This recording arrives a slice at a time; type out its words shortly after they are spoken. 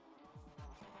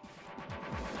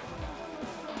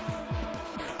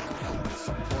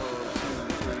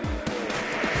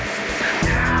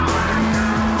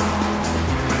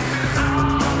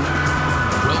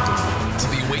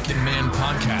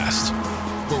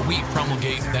where we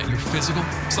promulgate that your physical,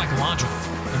 psychological,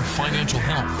 and financial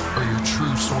health are your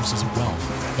true sources of wealth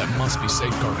that must be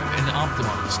safeguarded and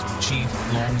optimized to achieve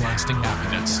long-lasting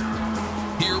happiness.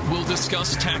 Here we'll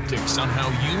discuss tactics on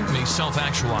how you may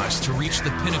self-actualize to reach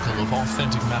the pinnacle of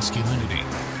authentic masculinity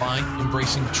by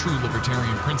embracing true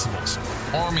libertarian principles,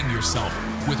 arming yourself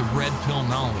with red pill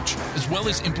knowledge, as well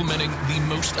as implementing the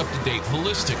most up-to-date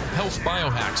holistic health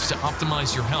biohacks to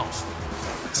optimize your health.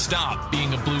 Stop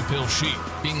being a blue pill sheep,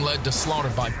 being led to slaughter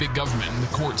by big government and the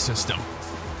court system.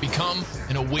 Become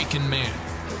an awakened man.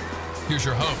 Here's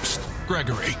your host,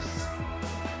 Gregory.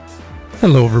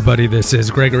 Hello, everybody. This is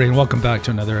Gregory, and welcome back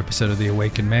to another episode of The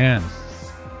Awakened Man.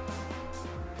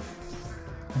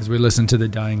 As we listen to the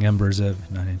dying embers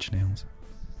of 9 Inch Nails.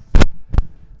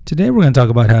 Today, we're going to talk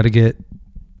about how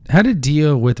to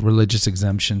deal with religious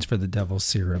exemptions for the devil's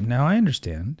serum. Now, I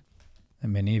understand that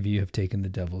many of you have taken the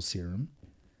devil's serum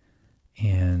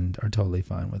and are totally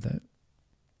fine with it.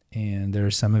 And there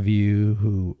are some of you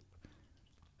who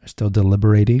are still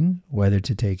deliberating whether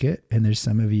to take it. And there's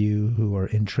some of you who are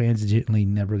intransigently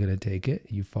never going to take it.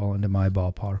 You fall into my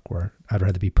ballpark where I'd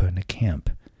rather be put in a camp.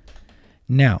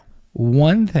 Now,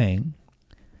 one thing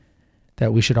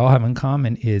that we should all have in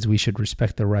common is we should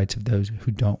respect the rights of those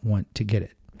who don't want to get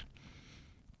it.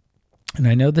 And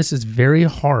I know this is very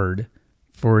hard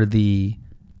for the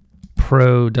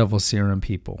pro-devil serum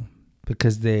people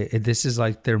because this is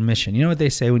like their mission. You know what they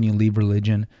say when you leave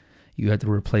religion? You have to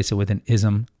replace it with an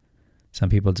ism. Some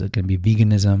people, it's going to be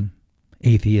veganism,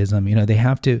 atheism. You know, they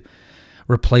have to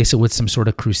replace it with some sort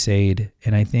of crusade.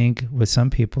 And I think with some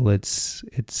people, it's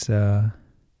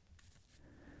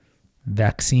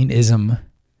vaccineism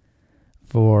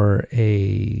for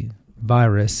a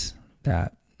virus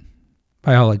that,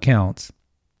 by all accounts,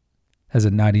 has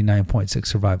a 99.6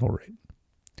 survival rate.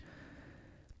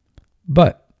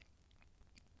 But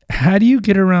how do you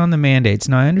get around the mandates?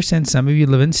 Now, I understand some of you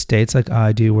live in states like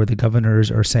I do where the governors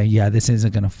are saying, yeah, this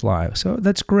isn't going to fly. So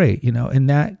that's great, you know, and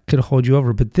that could hold you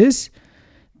over. But this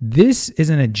is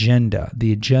an agenda.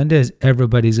 The agenda is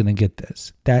everybody's going to get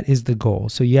this. That is the goal.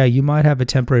 So, yeah, you might have a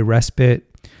temporary respite,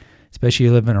 especially if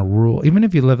you live in a rural, even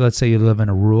if you live, let's say you live in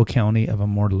a rural county of a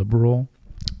more liberal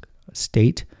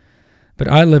state. But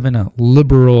I live in a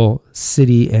liberal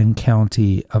city and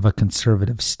county of a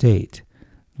conservative state.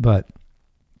 But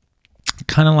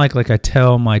kind of like I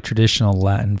tell my traditional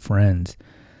Latin friends,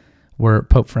 where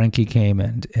Pope Frankie came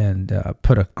and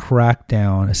put a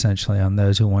crackdown essentially on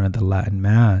those who wanted the Latin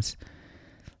Mass,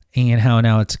 and how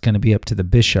now it's going to be up to the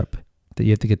bishop, that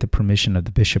you have to get the permission of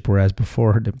the bishop, whereas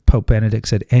before Pope Benedict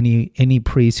said any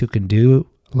priest who can do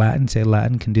Latin, say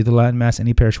Latin, can do the Latin Mass.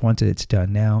 Any parish wants it, it's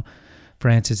done. Now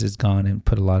Francis has gone and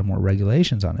put a lot more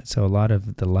regulations on it. So a lot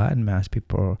of the Latin Mass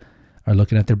people are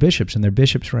looking at their bishops, and their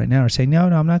bishops right now are saying, no,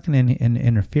 I'm not going to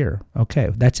interfere.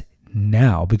 Okay, that's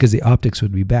now, because the optics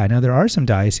would be bad. Now, there are some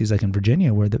dioceses like in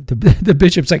Virginia where the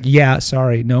bishop's like, yeah,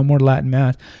 sorry, no more Latin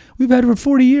Mass. We've had it for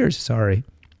 40 years, sorry.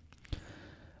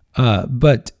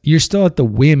 But you're still at the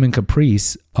whim and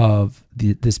caprice of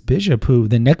this bishop, who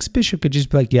the next bishop could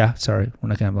just be like, yeah, sorry, we're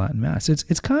not going to have Latin Mass.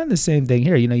 It's kind of the same thing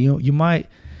here. You know, you might,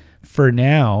 for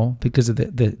now, because of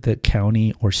the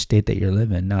county or state that you're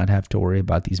living, not have to worry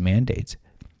about these mandates.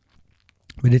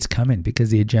 But it's coming,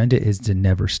 because the agenda is to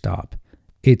never stop.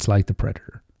 It's like the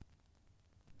Predator.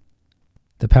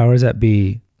 The powers that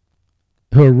be,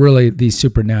 who are really these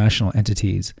supranational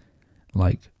entities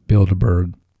like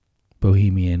Bilderberg,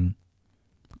 Bohemian,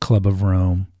 Club of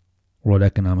Rome, World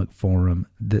Economic Forum.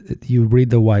 You read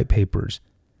the white papers.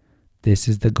 This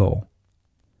is the goal.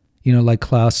 You know, like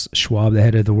Klaus Schwab, the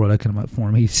head of the World Economic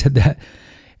Forum, he said that,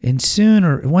 and soon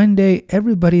or one day,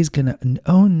 everybody's going to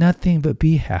own nothing but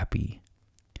be happy.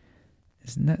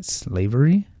 Isn't that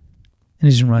slavery? And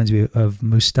it just reminds me of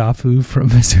Mustafa from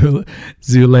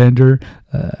Zoolander,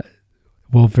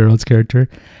 Will Ferrell's character.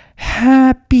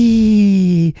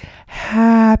 Happy.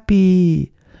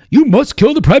 You must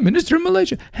kill the Prime Minister of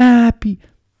Malaysia. Happy.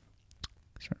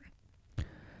 Sorry.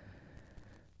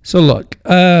 So look,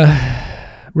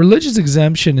 religious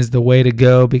exemption is the way to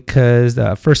go, because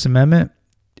the First Amendment,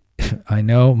 I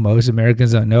know most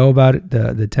Americans don't know about it,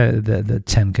 the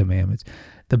Ten Commandments,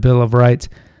 the Bill of Rights,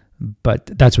 but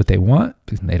that's what they want,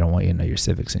 because they don't want you to know your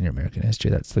civics and your American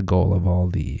history. That's the goal of all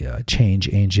the change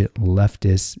agent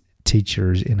leftist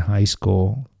teachers in high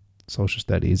school, social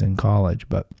studies, and college.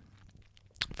 But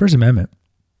First Amendment,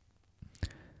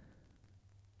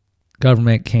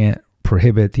 government can't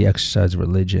prohibit the exercise of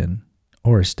religion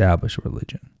or establish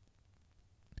religion.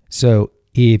 So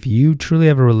if you truly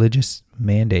have a religious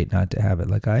mandate not to have it,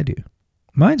 like I do,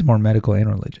 mine's more medical and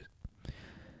religious,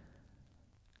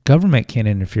 government can't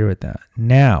interfere with that.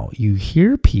 Now, you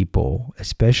hear people,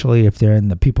 especially if they're in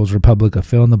the People's Republic of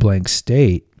fill in the blank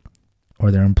state,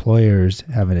 or their employers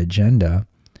have an agenda,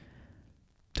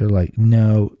 they're like,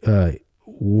 no,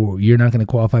 you're not going to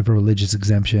qualify for religious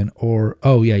exemption. Or,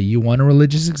 oh yeah, you want a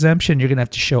religious exemption? You're going to have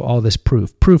to show all this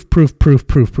proof. Proof.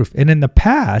 And in the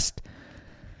past,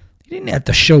 you didn't have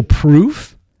to show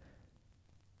proof.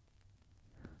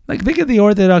 Like, think of the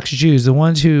Orthodox Jews, the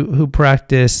ones who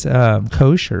practice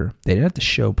kosher. They didn't have to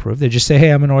show proof. They just say, hey,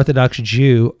 I'm an Orthodox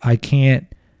Jew. I can't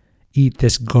eat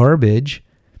this garbage.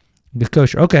 It's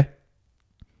kosher. Okay.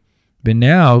 But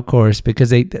now, of course,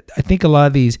 because I think a lot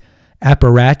of these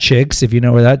apparatchiks, if you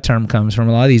know where that term comes from,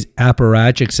 a lot of these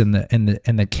apparatchiks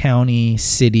in the county,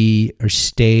 city, or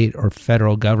state, or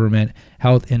federal government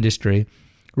health industry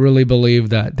really believe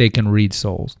that they can read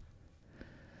souls.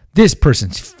 This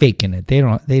person's faking it. They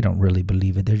don't really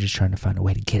believe it. They're just trying to find a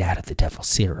way to get out of the devil's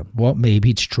serum. Well, maybe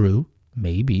it's true.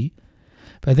 Maybe.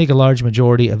 But I think a large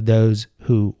majority of those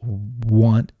who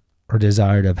want or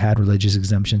desire to have had religious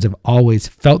exemptions have always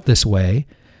felt this way.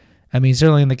 I mean,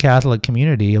 certainly in the Catholic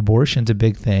community, abortion's a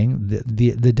big thing.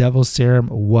 The devil's serum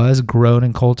was grown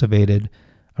and cultivated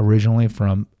originally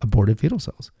from aborted fetal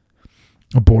cells,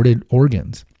 aborted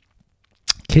organs,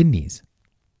 kidneys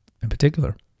in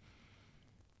particular.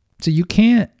 So you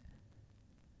can't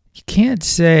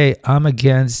say I'm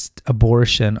against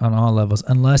abortion on all levels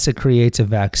unless it creates a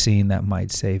vaccine that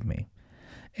might save me.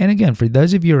 And again, for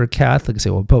those of you who are Catholic and say,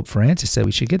 well, Pope Francis said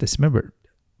we should get this. Remember,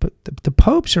 but the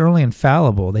popes are only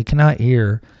infallible. They cannot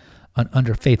err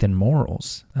under faith and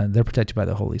morals. They're protected by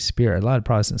the Holy Spirit. A lot of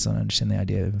Protestants don't understand the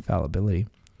idea of infallibility.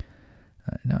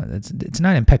 No, it's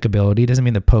not impeccability. It doesn't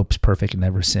mean the Pope's perfect and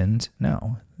never sins.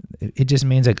 No, it just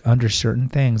means like under certain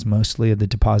things, mostly of the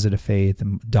deposit of faith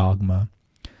and dogma,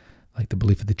 like the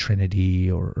belief of the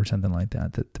Trinity or something like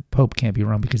that, that the Pope can't be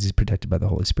wrong because he's protected by the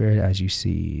Holy Spirit, as you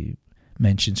see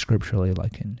mentioned scripturally,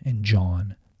 like in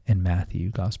John and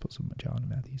Matthew, Gospels of John and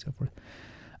Matthew, and so forth.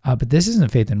 But this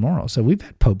isn't faith and moral. So we've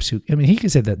had popes who, I mean, he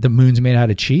could say that the moon's made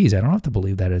out of cheese. I don't have to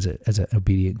believe that as an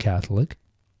obedient Catholic.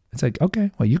 It's like,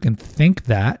 okay, well, you can think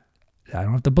that. I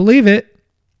don't have to believe it.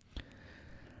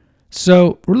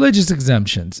 So religious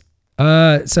exemptions.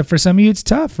 So for some of you, it's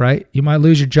tough, right? You might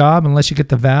lose your job unless you get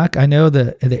the vac. I know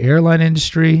the airline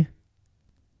industry,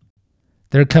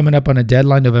 they're coming up on a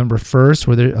deadline November 1st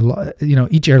where they're a lot,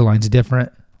 each airline's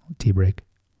different. Tea break.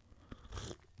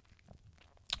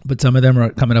 But some of them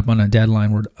are coming up on a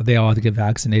deadline where they all have to get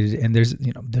vaccinated. And there's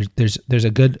a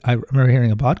good, I remember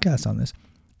hearing a podcast on this.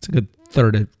 It's a good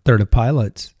third of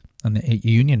pilots on the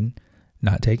union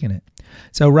not taking it.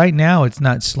 So right now it's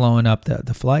not slowing up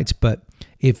the flights, but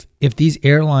if these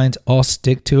airlines all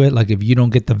stick to it, like if you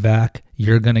don't get the vac,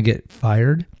 you're going to get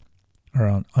fired or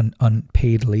on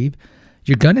unpaid leave,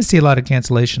 you're going to see a lot of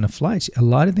cancellation of flights. A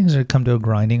lot of things are going to come to a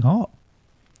grinding halt.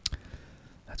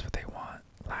 That's what they want.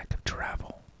 Lack of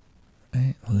travel.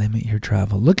 Right? Limit your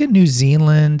travel. Look at New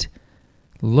Zealand.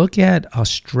 Look at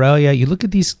Australia. You look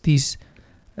at these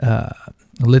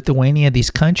Lithuania, these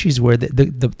countries where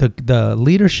the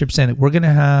leadership's saying we're going to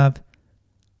have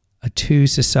a two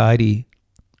society.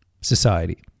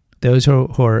 Those who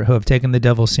have taken the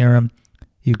devil's serum,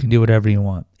 you can do whatever you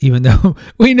want. Even though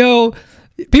we know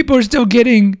people are still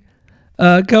getting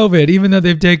COVID, even though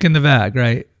they've taken the vac,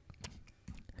 right?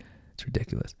 It's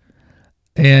ridiculous.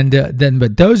 And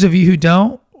but those of you who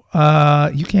don't,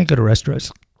 you can't go to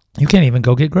restaurants. You can't even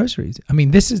go get groceries. I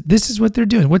mean, this is what they're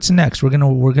doing. What's next? We're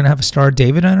gonna have a Star of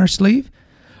David on our sleeve?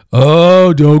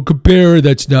 Oh, don't compare.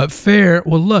 That's not fair.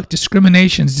 Well, look,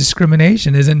 discrimination's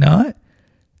discrimination, is it not?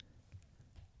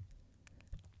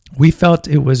 We felt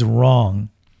it was wrong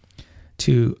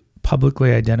to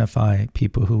publicly identify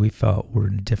people who we felt were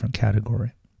in a different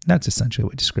category. That's essentially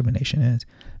what discrimination is.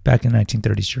 Back in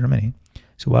 1930s Germany.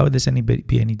 So why would this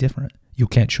be any different? You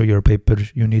can't show your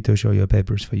papers. You need to show your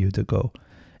papers for you to go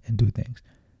and do things.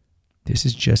 This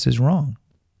is just as wrong.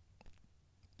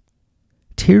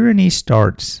 Tyranny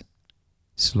starts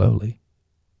slowly,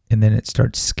 and then it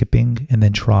starts skipping, and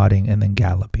then trotting, and then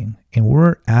galloping. And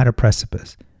we're at a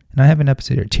precipice. And I have an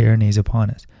episode here, Tyranny is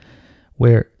upon us,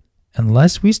 where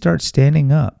unless we start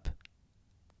standing up,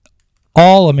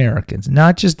 all Americans,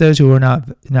 not just those who are not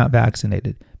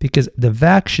vaccinated, because the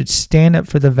vax should stand up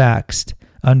for the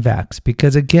unvaxxed,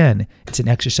 because again, it's an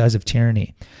exercise of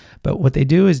tyranny. But what they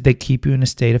do is they keep you in a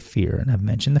state of fear. And I've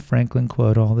mentioned the Franklin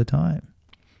quote all the time.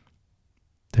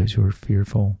 Those who are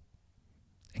fearful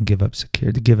and give up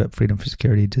freedom for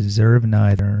security deserve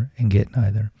neither and get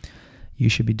neither. You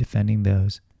should be defending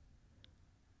those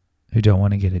who don't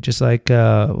want to get it. Just like,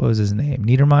 what was his name?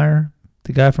 Niedermeyer,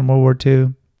 the guy from World War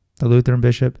II. the Lutheran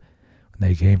bishop, when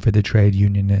they came for the trade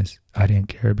unionists, I didn't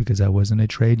care because I wasn't a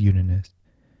trade unionist.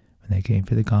 When they came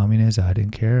for the communists, I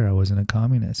didn't care. I wasn't a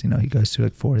communist. He goes through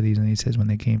like 4 of these and he says, when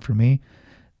they came for me,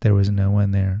 there was no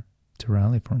one there to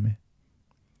rally for me.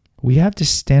 We have to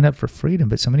stand up for freedom,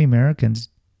 but so many Americans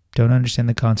don't understand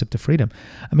the concept of freedom.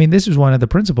 I mean, this is one of the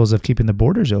principles of keeping the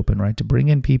borders open, right? To bring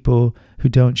in people who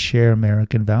don't share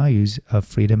American values of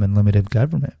freedom and limited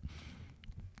government.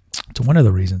 It's one of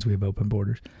the reasons we have open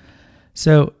borders.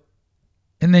 So,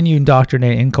 and then you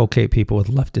inculcate people with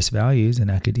leftist values in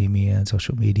academia and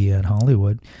social media and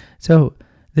Hollywood. So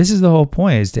this is the whole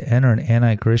point, is to enter an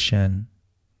anti-Christian,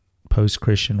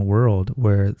 post-Christian world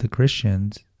where the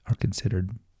Christians are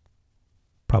considered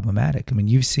problematic. I mean,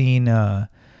 you've seen...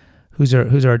 Who's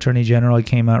our attorney general? He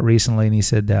came out recently and he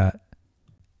said that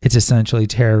it's essentially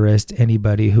terrorist,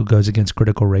 anybody who goes against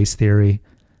critical race theory,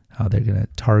 how they're going to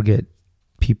target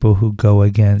people who go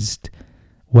against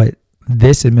what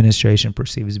this administration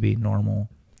perceives to be normal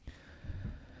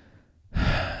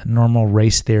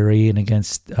race theory, and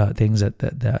against things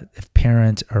that if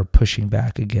parents are pushing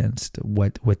back against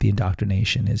what the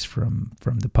indoctrination is from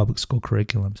the public school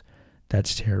curriculums,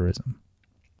 that's terrorism.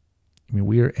 I mean,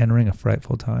 we are entering a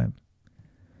frightful time.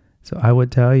 So I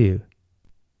would tell you,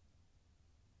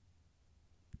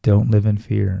 don't live in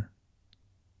fear.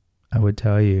 I would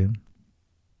tell you,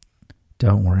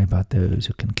 don't worry about those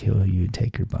who can kill you and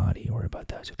take your body. Worry about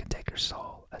those who can take your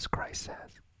soul, as Christ says.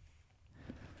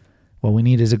 What we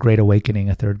need is a great awakening,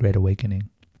 a third great awakening.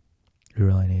 We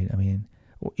really need. I mean,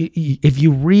 if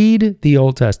you read the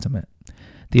Old Testament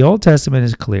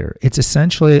is clear. It's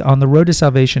essentially on the road to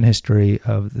salvation history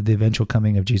of the eventual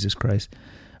coming of Jesus Christ,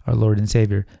 our Lord and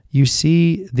Savior. You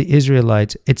see the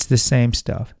Israelites, it's the same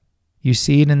stuff. You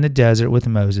see it in the desert with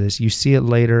Moses. You see it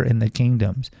later in the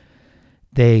kingdoms.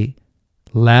 They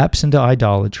lapse into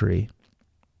idolatry.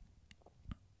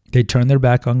 They turn their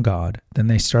back on God. Then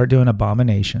they start doing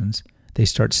abominations. They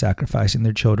start sacrificing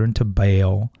their children to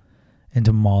Baal and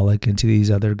to Moloch and to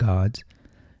these other gods.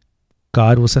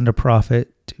 God will send a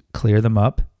prophet to clear them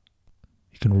up.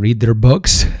 You can read their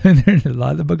books. A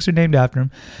lot of the books are named after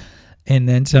him. And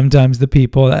then sometimes the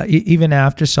people, even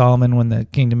after Solomon, when the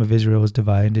kingdom of Israel was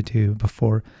divided into two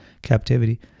before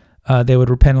captivity, they would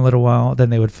repent a little while.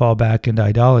 Then they would fall back into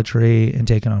idolatry and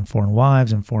taking on foreign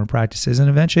wives and foreign practices. And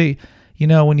eventually,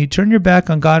 when you turn your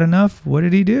back on God enough, what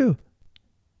did he do?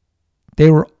 They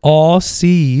were all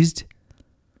seized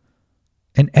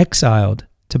and exiled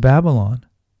to Babylon.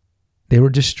 They were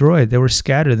destroyed. They were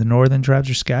scattered. The northern tribes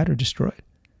were scattered, destroyed.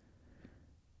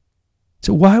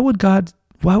 So why would God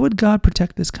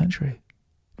protect this country?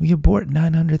 We abort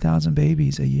 900,000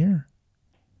 babies a year.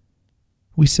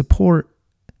 We support,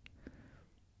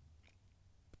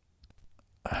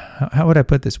 how would I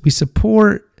put this? We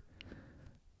support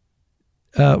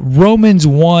Romans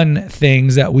 1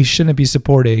 things that we shouldn't be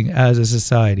supporting as a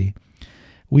society.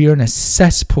 We are in a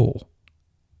cesspool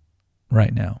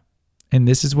right now. And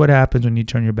this is what happens when you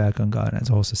turn your back on God. As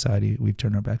a whole society, we've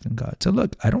turned our back on God. So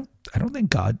look, I don't think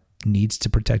God needs to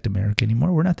protect America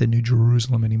anymore. We're not the New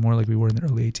Jerusalem anymore like we were in the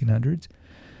early 1800s.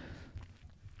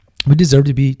 We deserve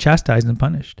to be chastised and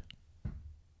punished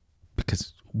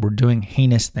because we're doing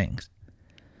heinous things.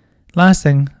 Last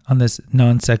thing on this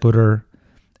non sequitur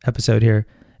episode here.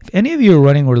 If any of you are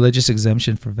running religious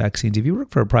exemption for vaccines, if you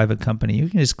work for a private company, you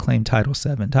can just claim Title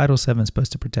VII. Title VII is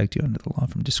supposed to protect you under the law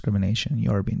from discrimination.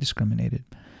 You are being discriminated.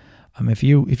 If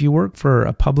you work for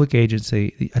a public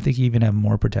agency, I think you even have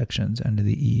more protections under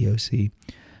the EEOC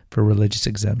for religious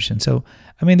exemption. So,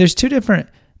 I mean, there's two different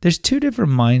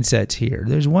mindsets here.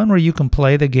 There's one where you can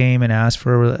play the game and ask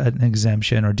for an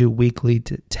exemption or do weekly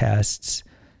tests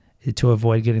to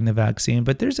avoid getting the vaccine.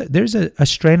 But there's a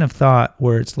strain of thought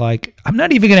where it's like, I'm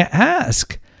not even going to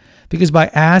ask, because by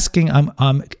asking,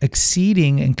 I'm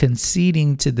acceding and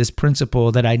conceding to this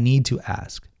principle that I need to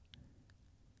ask.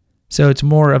 So it's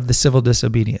more of the civil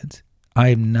disobedience. I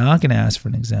am not going to ask for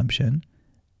an exemption.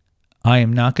 I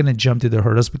am not going to jump through the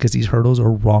hurdles because these hurdles are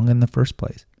wrong in the first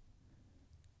place.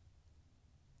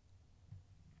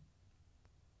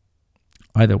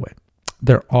 Either way,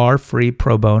 there are free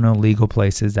pro bono legal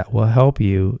places that will help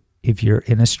you if you're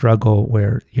in a struggle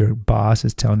where your boss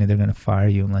is telling you they're going to fire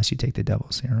you unless you take the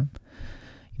devil's serum.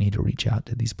 You need to reach out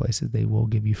to these places. They will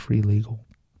give you free legal.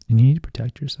 And you need to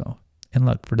protect yourself. And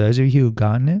look, for those of you who've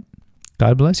gotten it,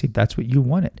 God bless you. That's what you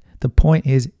wanted. The point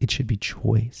is, it should be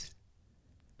choice.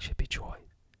 It should be choice.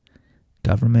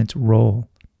 Government's role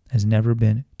has never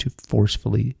been to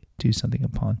forcefully do something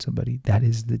upon somebody. That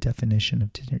is the definition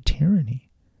of tyranny.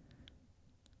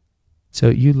 So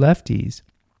you lefties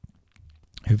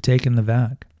who've taken the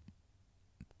vac,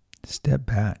 step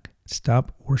back.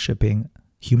 Stop worshiping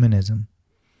humanism.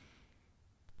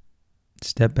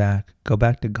 Step back, go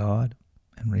back to God,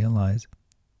 and realize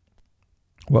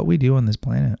what we do on this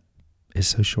planet is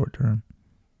so short term.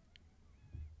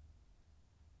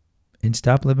 And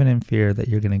stop living in fear that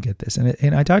you're going to get this.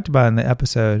 And I talked about in the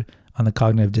episode on the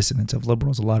cognitive dissonance of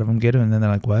liberals. A lot of them get it, and then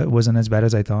they're like, what? It wasn't as bad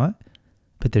as I thought?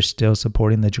 But they're still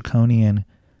supporting the draconian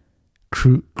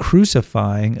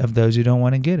crucifying of those who don't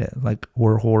want to get it. Like,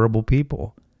 we're horrible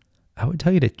people. I would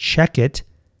tell you to check it,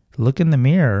 look in the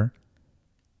mirror,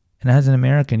 and as an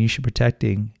American, you should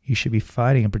be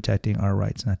fighting and protecting our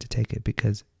rights not to take it,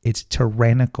 because it's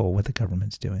tyrannical what the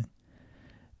government's doing.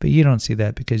 But you don't see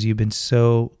that because you've been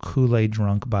so Kool-Aid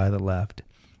drunk by the left,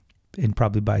 and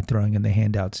probably by throwing in the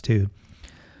handouts too,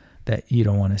 that you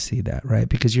don't want to see that, right?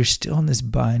 Because you're still in this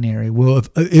binary. Well,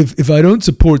 if I don't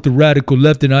support the radical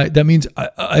left, then that means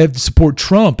I have to support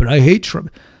Trump, and I hate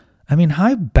Trump. I mean,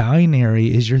 how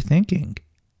binary is your thinking?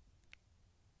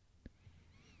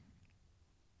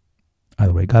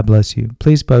 Either way, God bless you.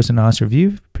 Please post an honest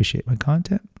review. Appreciate my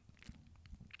content.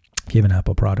 If you have an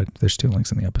Apple product, there's 2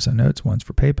 links in the episode notes. One's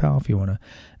for PayPal if you want to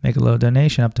make a little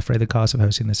donation up to defray the cost of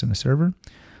hosting this in a server.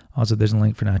 Also, there's a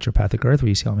link for Naturopathic Earth where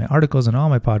you see all my articles, and all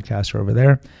my podcasts are over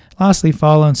there. Lastly,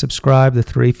 follow and subscribe the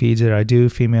 3 feeds that I do: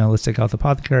 Female Holistic Health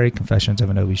Apothecary, Confessions of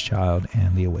an Obese Child,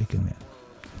 and The Awakened Man.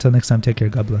 Until next time, take care.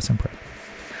 God bless and pray.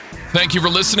 Thank you for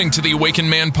listening to the Awakened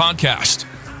Man podcast.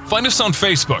 Find us on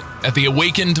Facebook at the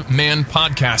Awakened Man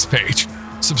podcast page.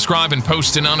 Subscribe and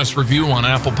post an honest review on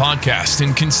Apple Podcasts,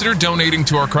 and consider donating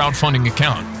to our crowdfunding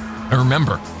account. And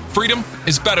remember, freedom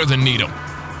is better than Needham.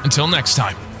 Until next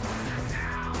time.